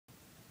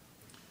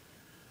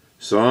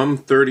Psalm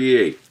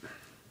 38.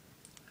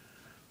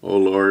 O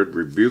Lord,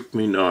 rebuke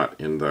me not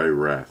in thy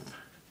wrath,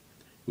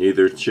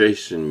 neither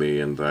chasten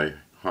me in thy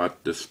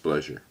hot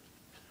displeasure.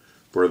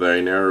 For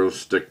thine arrows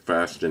stick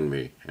fast in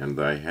me, and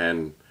thy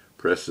hand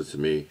presseth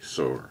me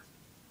sore.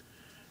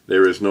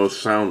 There is no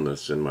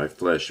soundness in my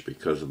flesh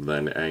because of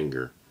thine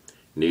anger,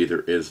 neither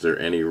is there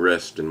any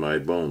rest in my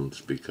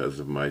bones because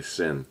of my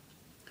sin.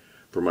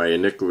 For my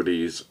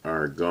iniquities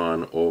are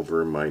gone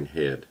over mine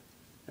head.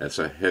 As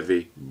a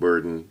heavy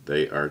burden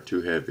they are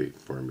too heavy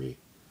for me.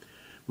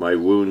 My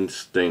wounds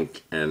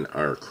stink and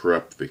are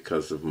corrupt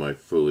because of my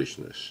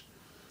foolishness.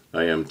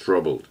 I am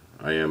troubled,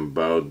 I am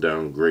bowed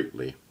down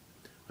greatly.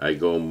 I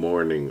go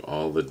mourning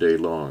all the day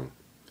long,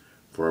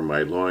 for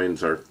my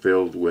loins are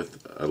filled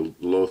with a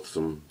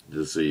loathsome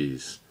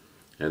disease,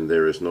 and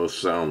there is no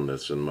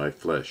soundness in my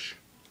flesh.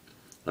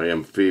 I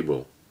am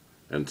feeble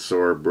and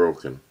sore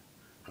broken.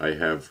 I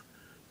have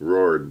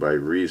roared by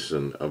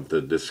reason of the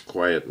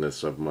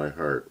disquietness of my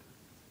heart.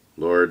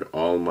 Lord,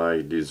 all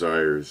my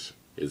desires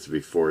is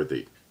before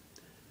thee,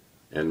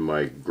 and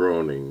my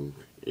groaning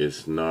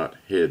is not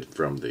hid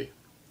from thee.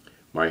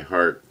 My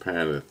heart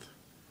panteth,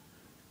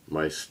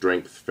 my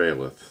strength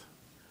faileth.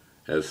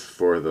 As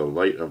for the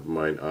light of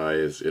mine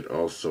eyes, it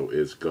also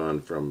is gone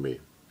from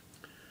me.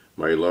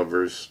 My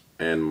lovers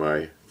and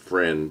my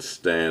friends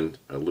stand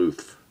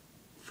aloof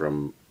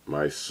from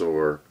my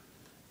sore,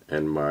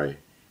 and my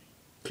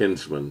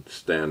kinsmen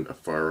stand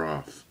afar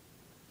off.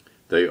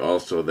 They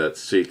also that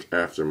seek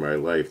after my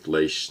life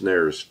lay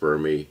snares for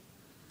me,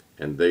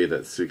 and they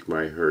that seek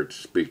my hurt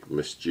speak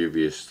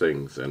mischievous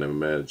things, and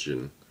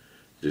imagine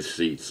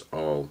deceits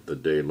all the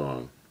day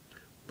long.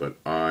 But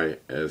I,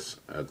 as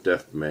a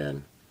deaf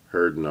man,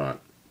 heard not.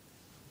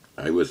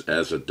 I was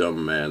as a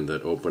dumb man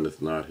that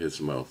openeth not his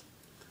mouth.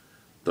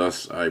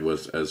 Thus I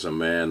was as a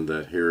man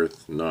that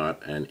heareth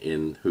not, and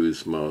in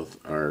whose mouth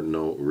are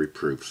no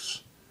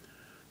reproofs.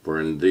 For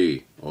in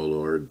thee, O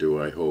Lord,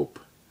 do I hope.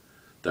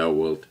 Thou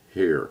wilt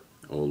hear,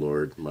 O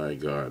Lord my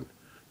God.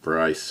 For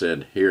I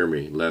said, hear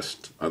me,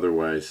 lest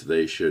otherwise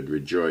they should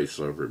rejoice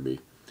over me.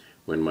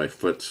 When my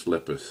foot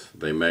slippeth,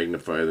 they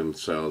magnify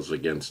themselves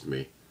against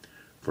me.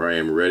 For I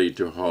am ready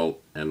to halt,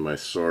 and my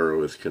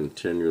sorrow is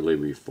continually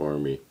before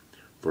me.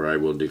 For I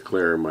will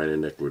declare mine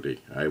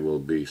iniquity. I will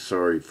be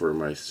sorry for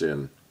my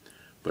sin.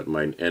 But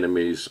mine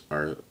enemies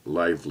are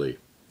lively,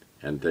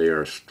 and they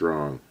are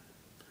strong.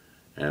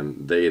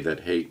 And they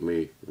that hate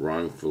me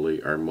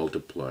wrongfully are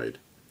multiplied.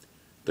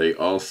 They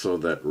also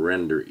that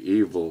render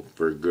evil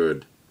for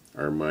good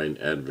are mine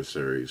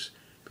adversaries,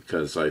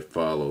 because I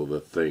follow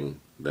the thing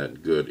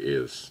that good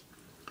is.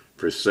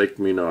 Forsake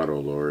me not, O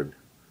Lord,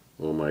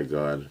 O my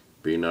God,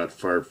 be not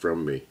far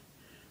from me.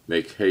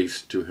 Make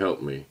haste to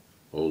help me,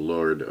 O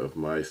Lord of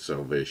my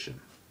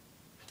salvation.